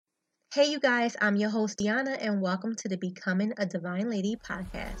Hey, you guys, I'm your host, Deanna, and welcome to the Becoming a Divine Lady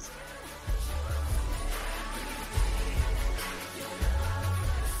podcast.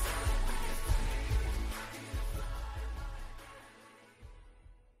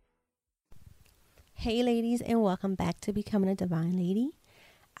 Hey, ladies, and welcome back to Becoming a Divine Lady.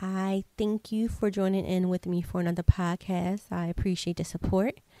 I thank you for joining in with me for another podcast. I appreciate the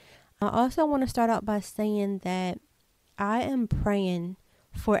support. I also want to start out by saying that I am praying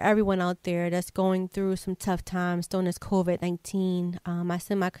for everyone out there that's going through some tough times during this COVID-19. I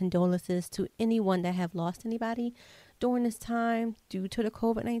send my condolences to anyone that have lost anybody during this time due to the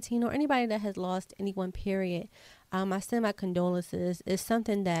COVID-19, or anybody that has lost anyone, period. I send my condolences. It's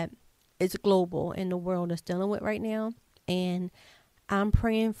something that is global and the world is dealing with right now. And I'm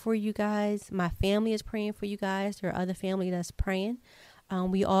praying for you guys. My family is praying for you guys. There are other family that's praying.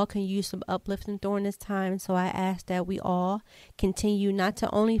 We all can use some uplifting during this time. So I ask that we all continue not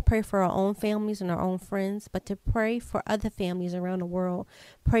to only pray for our own families and our own friends, but to pray for other families around the world.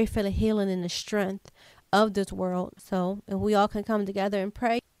 Pray for the healing and the strength of this world. So if we all can come together and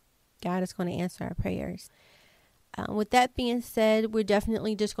pray, God is going to answer our prayers. With that being said, we're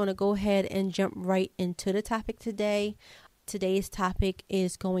definitely just going to go ahead and jump right into the topic today. Today's topic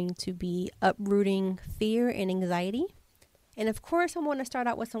is going to be uprooting fear and anxiety. And of course, I'm going to start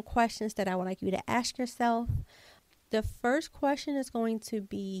out with some questions that I would like you to ask yourself. The first question is going to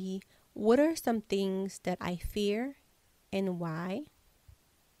be, what are some things that I fear and why?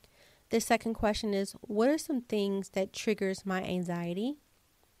 The second question is, what are some things that triggers my anxiety?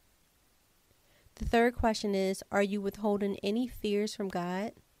 The third question is, are you withholding any fears from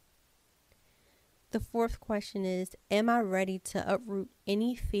God? The fourth question is, am I ready to uproot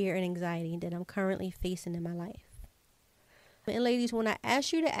any fear and anxiety that I'm currently facing in my life? And ladies, when I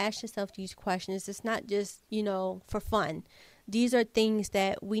ask you to ask yourself these questions, it's not just, for fun. These are things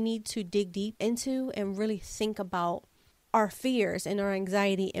that we need to dig deep into and really think about our fears and our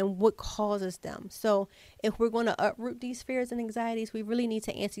anxiety and what causes them. So if we're going to uproot these fears and anxieties, we really need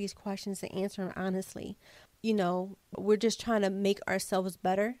to answer these questions and answer them honestly. We're just trying to make ourselves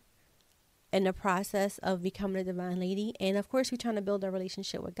better in the process of becoming a divine lady. And of course, we're trying to build a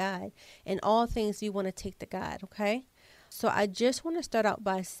relationship with God. And all things you want to take to God, okay? So I just want to start out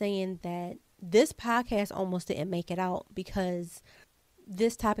by saying that this podcast almost didn't make it out because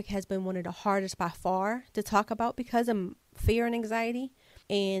this topic has been one of the hardest by far to talk about because of fear and anxiety.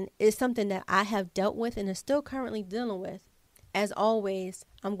 And it's something that I have dealt with and is still currently dealing with. As always,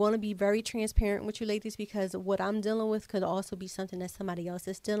 I'm going to be very transparent with you ladies because what I'm dealing with could also be something that somebody else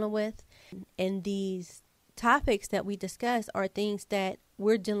is dealing with. And these topics that we discuss are things that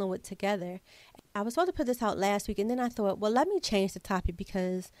we're dealing with together. I was supposed to put this out last week, and then I thought, well, let me change the topic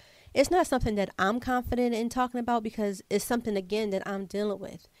because it's not something that I'm confident in talking about because it's something, again, that I'm dealing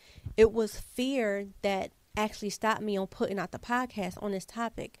with. It was fear that actually stopped me on putting out the podcast on this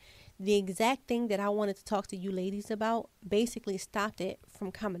topic. The exact thing that I wanted to talk to you ladies about basically stopped it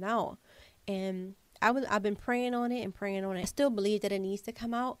from coming out. And I've been praying on it and praying on it. I still believe that it needs to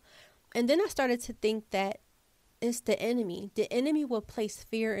come out. And then I started to think that it's the enemy. The enemy will place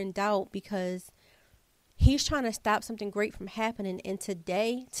fear and doubt because he's trying to stop something great from happening. And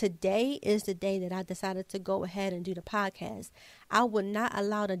today is the day that I decided to go ahead and do the podcast. I would not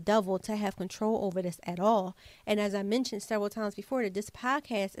allow the devil to have control over this at all. And as I mentioned several times before, that this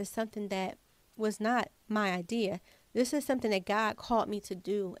podcast is something that was not my idea. This is something that God called me to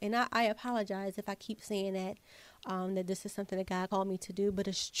do. And I apologize if I keep saying that this is something that God called me to do, but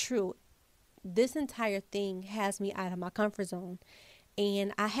it's true. This entire thing has me out of my comfort zone.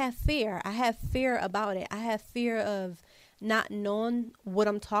 And I have fear. I have fear about it. I have fear of not knowing what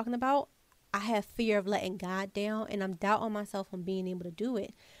I'm talking about. I have fear of letting God down, and I'm doubting myself on being able to do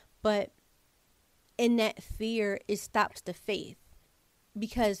it. But in that fear, it stops the faith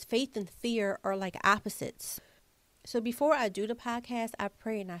because faith and fear are like opposites. So before I do the podcast, I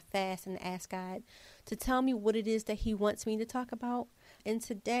pray and I fast and ask God to tell me what it is that he wants me to talk about. And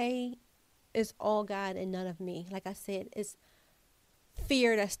today is all God and none of me. Like I said, it's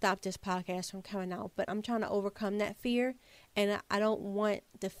fear that stopped this podcast from coming out, but I'm trying to overcome that fear, and I don't want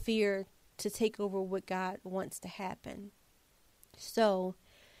the fear to take over what God wants to happen. So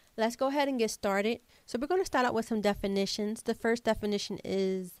let's go ahead and get started. So we're going to start out with some definitions. The first definition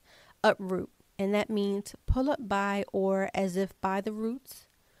is uproot, and that means pull up by or as if by the roots,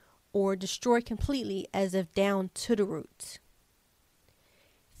 or destroy completely as if down to the roots.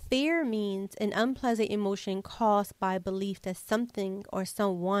 Fear means an unpleasant emotion caused by belief that something or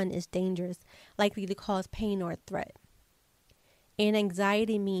someone is dangerous, likely to cause pain or threat. And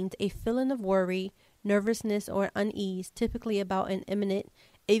anxiety means a feeling of worry, nervousness, or unease, typically about an imminent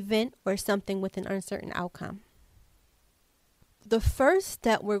event, or something with an uncertain outcome. The first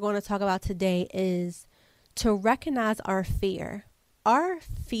step we're going to talk about today is to recognize our fear. Our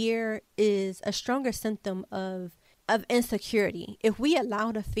fear is a stronger symptom of insecurity. If we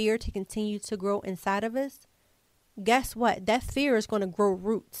allow the fear to continue to grow inside of us, guess what? That fear is going to grow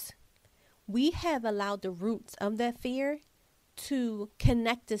roots. We have allowed the roots of that fear to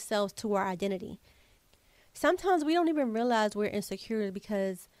connect itself to our identity. Sometimes we don't even realize we're insecure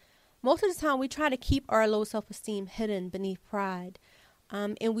because most of the time we try to keep our low self-esteem hidden beneath pride.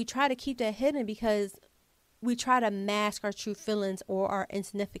 And we try to keep that hidden because we try to mask our true feelings or our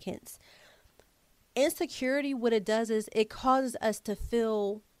insignificance. Insecurity, what it does is it causes us to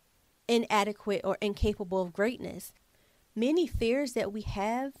feel inadequate or incapable of greatness. Many fears that we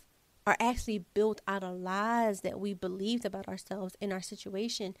have are actually built out of lies that we believed about ourselves in our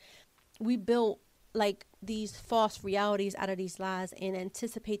situation. We built like these false realities out of these lies and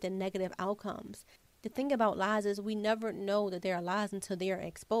anticipate the negative outcomes. The thing about lies is we never know that they are lies until they are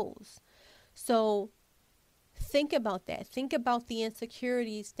exposed. So think about that. Think about the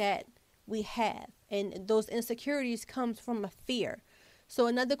insecurities that we have. And those insecurities comes from a fear. So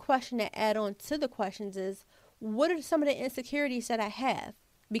another question to add on to the questions is, what are some of the insecurities that I have?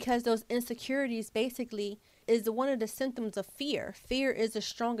 Because those insecurities basically is one of the symptoms of fear. Fear is the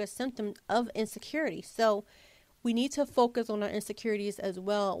strongest symptom of insecurity. So we need to focus on our insecurities as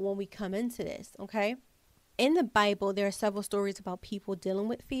well when we come into this, okay? In the Bible, there are several stories about people dealing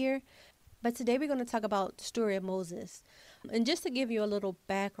with fear. But today we're going to talk about the story of Moses. And just to give you a little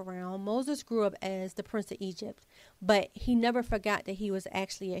background, Moses grew up as the prince of Egypt, but he never forgot that he was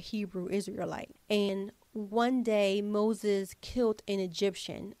actually a Hebrew Israelite. And one day Moses killed an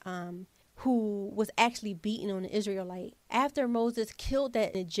Egyptian who was actually beating on an Israelite. After Moses killed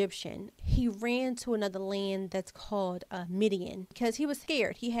that Egyptian, he ran to another land that's called Midian because he was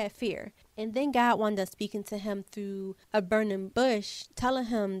scared. He had fear. And then God wound up speaking to him through a burning bush, telling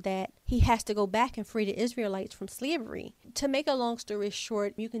him that he has to go back and free the Israelites from slavery. To make a long story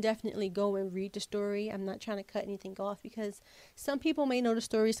short, you can definitely go and read the story. I'm not trying to cut anything off because some people may know the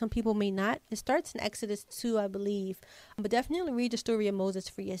story, some people may not. It starts in Exodus 2, I believe. But definitely read the story of Moses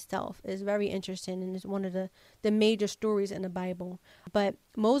for yourself. It's very interesting and it's one of the major stories in the Bible. But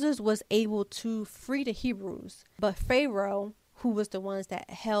Moses was able to free the Hebrews. But Pharaoh, who was the ones that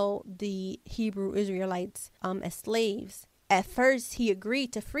held the Hebrew Israelites as slaves, at first he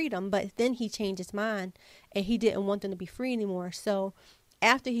agreed to free them, but then he changed his mind and he didn't want them to be free anymore. So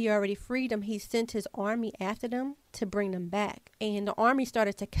after he already freed them, he sent his army after them to bring them back. And the army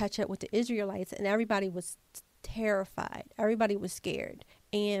started to catch up with the Israelites and everybody was terrified. Everybody was scared.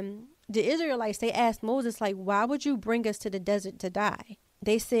 And the Israelites, they asked Moses, like, why would you bring us to the desert to die?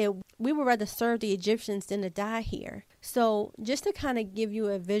 They said, we would rather serve the Egyptians than to die here. So just to kind of give you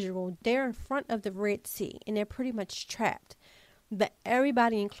a visual, they're in front of the Red Sea and they're pretty much trapped. But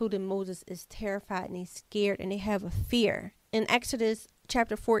everybody, including Moses, is terrified and they're scared and they have a fear. In Exodus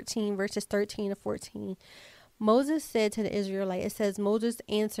chapter 14, verses 13 to 14, Moses said to the Israelites, it says, Moses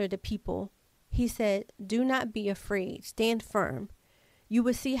answered the people. He said, do not be afraid. Stand firm. You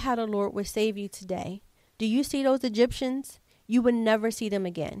will see how the Lord will save you today. Do you see those Egyptians? You would never see them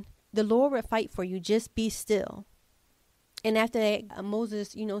again. The Lord will fight for you. Just be still. And after that,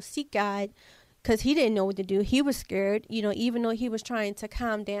 Moses, seek God because he didn't know what to do. He was scared, even though he was trying to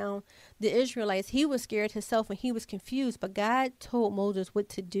calm down the Israelites. He was scared himself and he was confused. But God told Moses what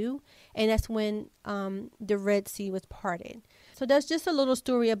to do. And that's when the Red Sea was parted. So that's just a little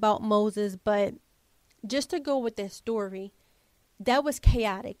story about Moses. But just to go with that story, that was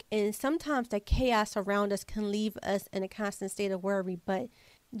chaotic. And sometimes the chaos around us can leave us in a constant state of worry. But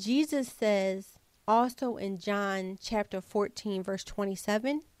Jesus says also in John chapter 14, verse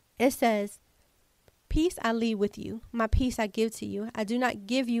 27, it says, peace I leave with you. My peace I give to you. I do not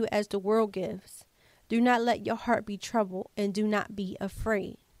give you as the world gives. Do not let your heart be troubled and do not be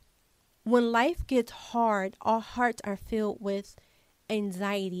afraid. When life gets hard, our hearts are filled with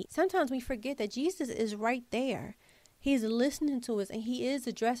anxiety. Sometimes we forget that Jesus is right there. He's listening to us and he is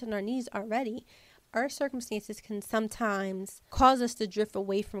addressing our needs already. Our circumstances can sometimes cause us to drift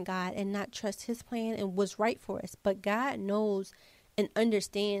away from God and not trust his plan and what's right for us. But God knows and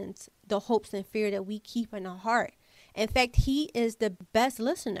understands the hopes and fear that we keep in our heart. In fact, he is the best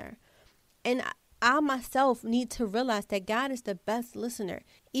listener. And I myself need to realize that God is the best listener.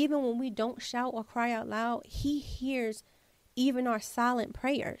 Even when we don't shout or cry out loud, he hears even our silent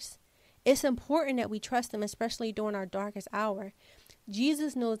prayers. It's important that we trust him, especially during our darkest hour.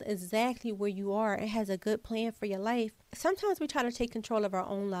 Jesus knows exactly where you are and has a good plan for your life. Sometimes we try to take control of our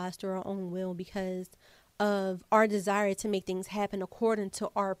own lives through our own will because of our desire to make things happen according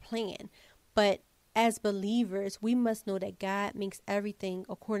to our plan. But as believers, we must know that God makes everything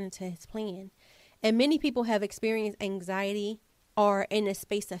according to his plan. And many people have experienced anxiety or in a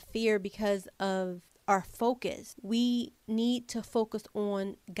space of fear because of our focus. We need to focus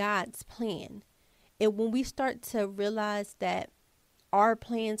on God's plan. And when we start to realize that our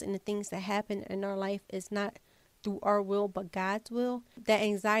plans and the things that happen in our life is not through our will, but God's will, that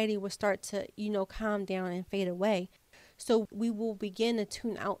anxiety will start to, calm down and fade away. So we will begin to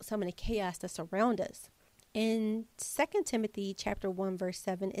tune out some of the chaos that surround us. In 2 Timothy chapter 1, verse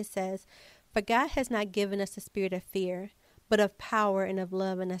 7, it says, "For God has not given us a spirit of fear, but of power and of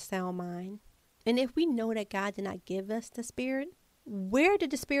love and a sound mind." And if we know that God did not give us the spirit, where did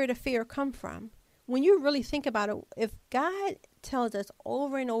the spirit of fear come from? When you really think about it, if God tells us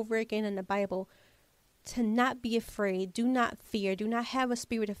over and over again in the Bible to not be afraid, do not fear, do not have a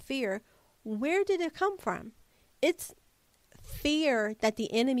spirit of fear, where did it come from? It's fear that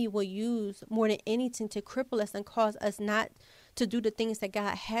the enemy will use more than anything to cripple us and cause us not to do the things that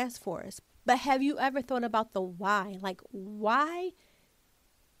God has for us. But have you ever thought about the why? Like, why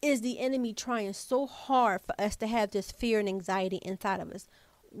is the enemy trying so hard for us to have this fear and anxiety inside of us?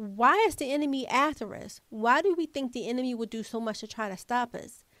 Why is the enemy after us? Why do we think the enemy would do so much to try to stop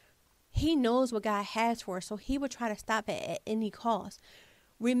us? He knows what God has for us, so he would try to stop it at any cost.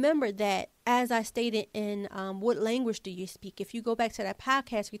 Remember that, as I stated in What Language Do You Speak? If you go back to that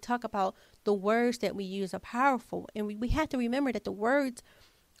podcast, we talk about the words that we use are powerful. And we have to remember that the words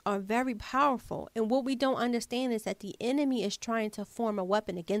are very powerful. And what we don't understand is that the enemy is trying to form a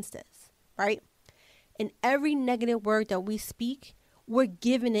weapon against us, right? And every negative word that we speak, we're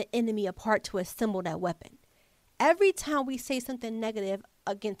giving the enemy a part to assemble that weapon. Every time we say something negative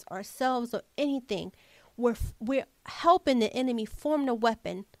against ourselves or anything, we're helping the enemy form the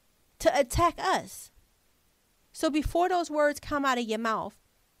weapon to attack us. So before those words come out of your mouth,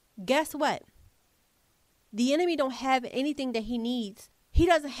 guess what? The enemy don't have anything that he needs. He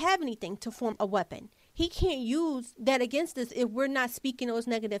doesn't have anything to form a weapon. He can't use that against us if we're not speaking those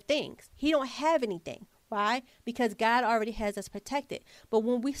negative things. He don't have anything. Why? Because God already has us protected. But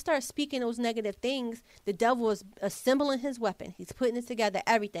when we start speaking those negative things, the devil is assembling his weapon. He's putting it together,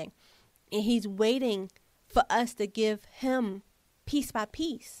 everything. And he's waiting for us to give him piece by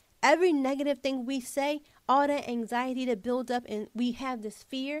piece. Every negative thing we say, all that anxiety that builds up and we have this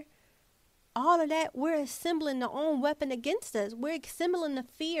fear, all of that, we're assembling our own weapon against us. We're assembling the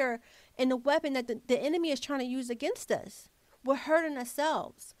fear and the weapon that the enemy is trying to use against us. We're hurting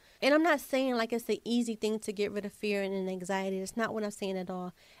ourselves. And I'm not saying like it's an easy thing to get rid of fear and anxiety. That's not what I'm saying at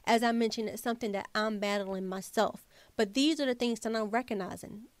all. As I mentioned, it's something that I'm battling myself. But these are the things that I'm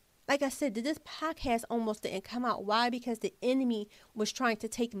recognizing. Like I said, this podcast almost didn't come out. Why? Because the enemy was trying to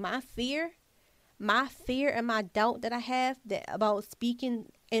take my fear and my doubt that I have about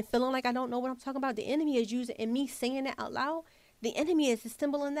speaking and feeling like I don't know what I'm talking about. The enemy is using, and me saying that out loud, the enemy is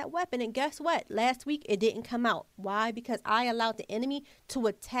assembling that weapon. And guess what? Last week, it didn't come out. Why? Because I allowed the enemy to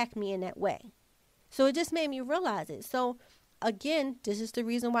attack me in that way. So it just made me realize it. So again, this is the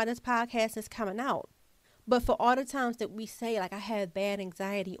reason why this podcast is coming out. But for all the times that we say, like, I have bad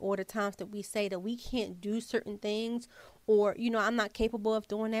anxiety, or the times that we say that we can't do certain things, or, I'm not capable of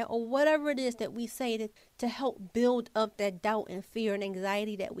doing that, or whatever it is that we say to help build up that doubt and fear and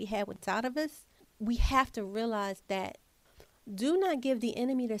anxiety that we have inside of us, we have to realize that do not give the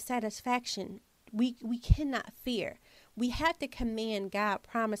enemy the satisfaction. We cannot fear. We have to command God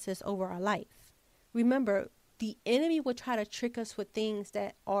promises over our life. Remember, the enemy will try to trick us with things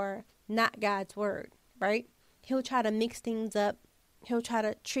that are not God's word. Right? He'll try to mix things up. He'll try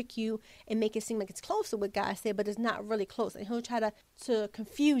to trick you and make it seem like it's close to what God said, but it's not really close. And he'll try to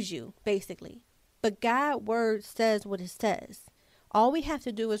confuse you, basically. But God's word says what it says. All we have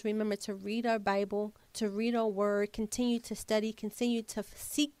to do is remember to read our Bible, to read our word, continue to study, continue to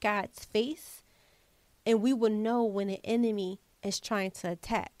seek God's face, and we will know when the enemy is trying to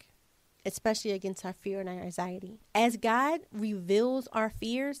attack, especially against our fear and our anxiety. As God reveals our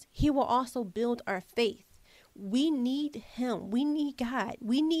fears, he will also build our faith. We need him. We need God.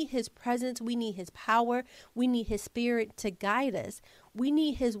 We need his presence. We need his power. We need his spirit to guide us. We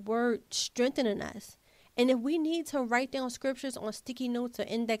need his word strengthening us. And if we need to write down scriptures on sticky notes or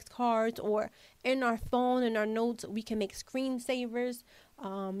index cards or in our phone and our notes, we can make screensavers.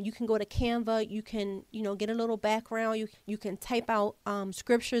 You can go to Canva. You can, get a little background. You can type out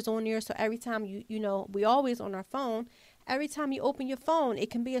scriptures on there. So every time we always on our phone. Every time you open your phone, it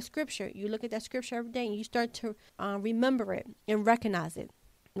can be a scripture. You look at that scripture every day and you start to remember it and recognize it.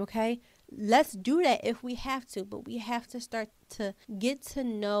 Okay, let's do that if we have to, but we have to start to get to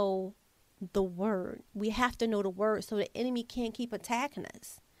know the word. We have to know the word so the enemy can't keep attacking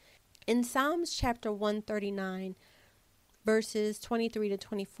us. In Psalms chapter 139, verses 23 to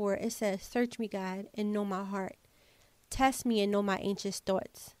 24, it says, "Search me, God, and know my heart. Test me and know my anxious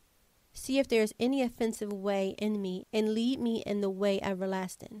thoughts. See if there is any offensive way in me, and lead me in the way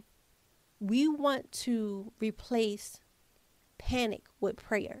everlasting." We want to replace panic with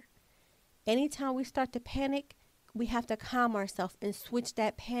prayer. Anytime we start to panic, we have to calm ourselves and switch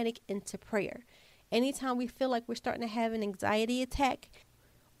that panic into prayer. Anytime we feel like we're starting to have an anxiety attack,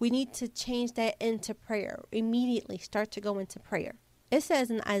 we need to change that into prayer. Immediately start to go into prayer. It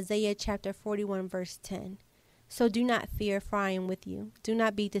says in Isaiah chapter 41, verse 10, "So do not fear, for I am with you. Do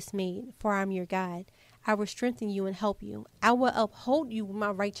not be dismayed, for I am your God. I will strengthen you and help you. I will uphold you with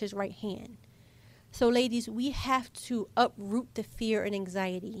my righteous right hand." So ladies, we have to uproot the fear and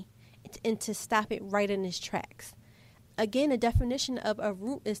anxiety and to stop it right in its tracks. Again, the definition of a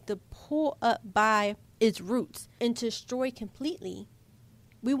root is to pull up by its roots and to destroy completely.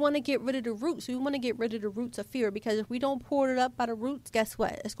 We want to get rid of the roots. We want to get rid of the roots of fear, because if we don't pull it up by the roots, guess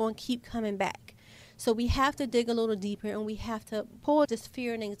what? It's going to keep coming back. So we have to dig a little deeper, and we have to pull this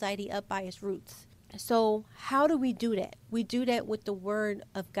fear and anxiety up by its roots. So how do we do that? We do that with the word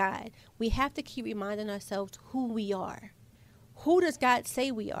of God. We have to keep reminding ourselves who we are. Who does God say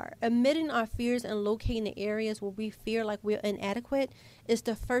we are? Admitting our fears and locating the areas where we feel like we're inadequate is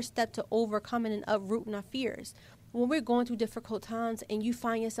the first step to overcoming and uprooting our fears. When we're going through difficult times and you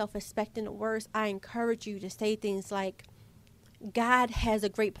find yourself expecting the worst, I encourage you to say things like, "God has a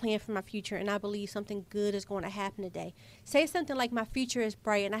great plan for my future, and I believe something good is going to happen today." Say something like, "My future is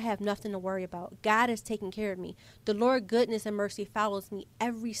bright and I have nothing to worry about. God is taking care of me. The Lord's goodness and mercy follows me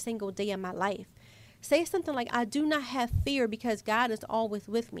every single day of my life." Say something like, "I do not have fear because God is always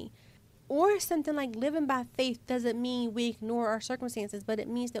with me." Or something like, living by faith doesn't mean we ignore our circumstances, but it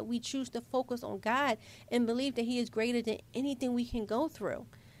means that we choose to focus on God and believe that He is greater than anything we can go through.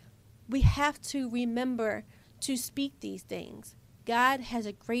 We have to remember to speak these things. God has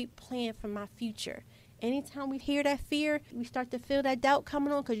a great plan for my future. Anytime we hear that fear, we start to feel that doubt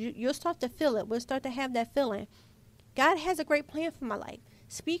coming on, because you'll start to feel it. We'll start to have that feeling. God has a great plan for my life.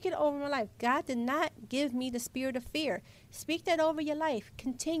 Speak it over my life. God did not give me the spirit of fear. Speak that over your life.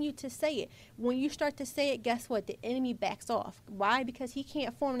 Continue to say it. When you start to say it, guess what? The enemy backs off. Why? Because he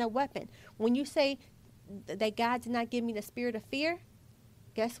can't form that weapon. When you say that God did not give me the spirit of fear,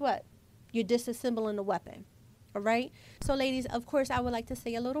 guess what? You're disassembling the weapon. All right? So ladies, of course, I would like to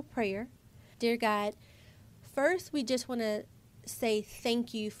say a little prayer. Dear God, first we just want to say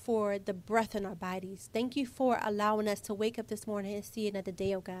thank you for the breath in our bodies. Thank you for allowing us to wake up this morning and see another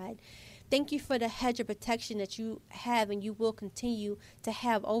day, oh God. Thank you for the hedge of protection that you have and you will continue to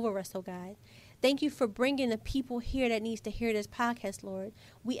have over us, oh God. Thank you for bringing the people here that needs to hear this podcast, Lord.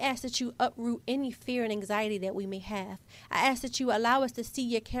 We ask that you uproot any fear and anxiety that we may have. I ask that you allow us to see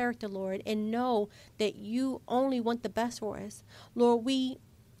your character, Lord, and know that you only want the best for us. Lord, we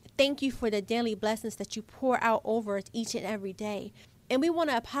thank you for the daily blessings that you pour out over us each and every day. And we want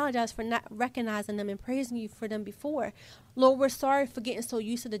to apologize for not recognizing them and praising you for them before. Lord, we're sorry for getting so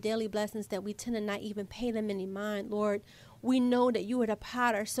used to the daily blessings that we tend to not even pay them any mind. Lord, we know that you are the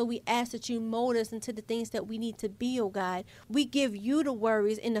potter, so we ask that you mold us into the things that we need to be, oh God. We give you the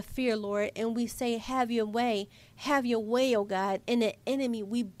worries and the fear, Lord, and we say, have your way, oh God. And the enemy,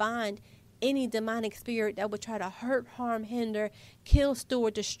 we bind any demonic spirit that would try to hurt, harm, hinder, kill, steal,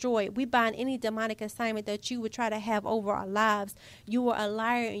 or destroy. We bind any demonic assignment that you would try to have over our lives. You are a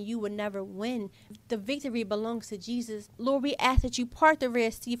liar and you will never win. The victory belongs to Jesus. Lord, we ask that you part the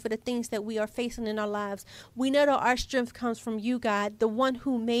Red Sea for the things that we are facing in our lives. We know that our strength comes from you, God, the one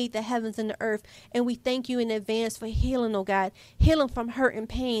who made the heavens and the earth. And we thank you in advance for healing, oh God. Healing from hurt and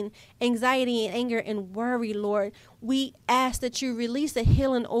pain, anxiety and anger and worry, Lord. We ask that you release a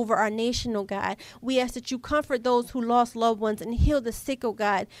healing over our nation, oh God. We ask that you comfort those who lost loved ones and heal the sick, oh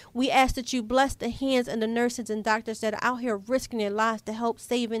God. We ask that you bless the hands and the nurses and doctors that are out here risking their lives to help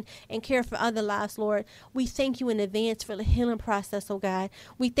saving and care for other lives, Lord. We thank you in advance for the healing process, oh God.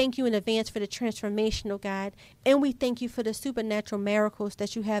 We thank you in advance for the transformation, oh God. And we thank you for the supernatural miracles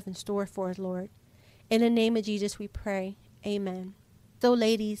that you have in store for us, Lord. In the name of Jesus, we pray. Amen. So,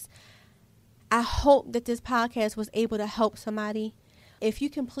 ladies, I hope that this podcast was able to help somebody. If you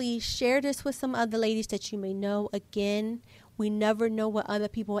can please share this with some other ladies that you may know. Again, we never know what other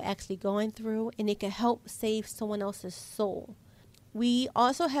people are actually going through, and it can help save someone else's soul. We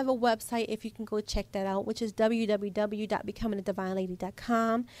also have a website, if you can go check that out, which is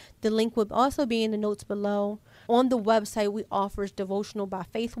www.becomingadivinelady.com. The link will also be in the notes below. On the website, we offer Devotional by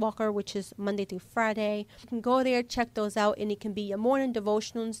Faith Walker, which is Monday through Friday. You can go there, check those out, and it can be your morning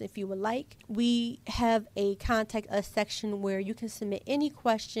devotionals if you would like. We have a contact us section where you can submit any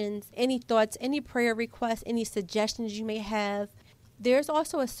questions, any thoughts, any prayer requests, any suggestions you may have. There's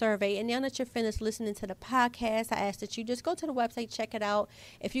also a survey, and now that you're finished listening to the podcast, I ask that you just go to the website, check it out.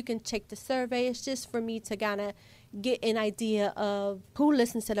 If you can check the survey, it's just for me to kind of get an idea of who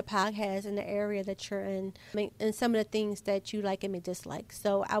listens to the podcast in the area that you're in, and some of the things that you like and may dislike.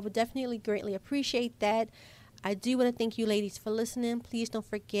 So I would definitely greatly appreciate that. I do want to thank you ladies for listening. Please don't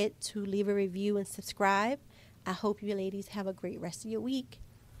forget to leave a review and subscribe. I hope you ladies have a great rest of your week.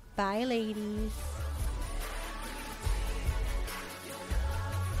 Bye, ladies.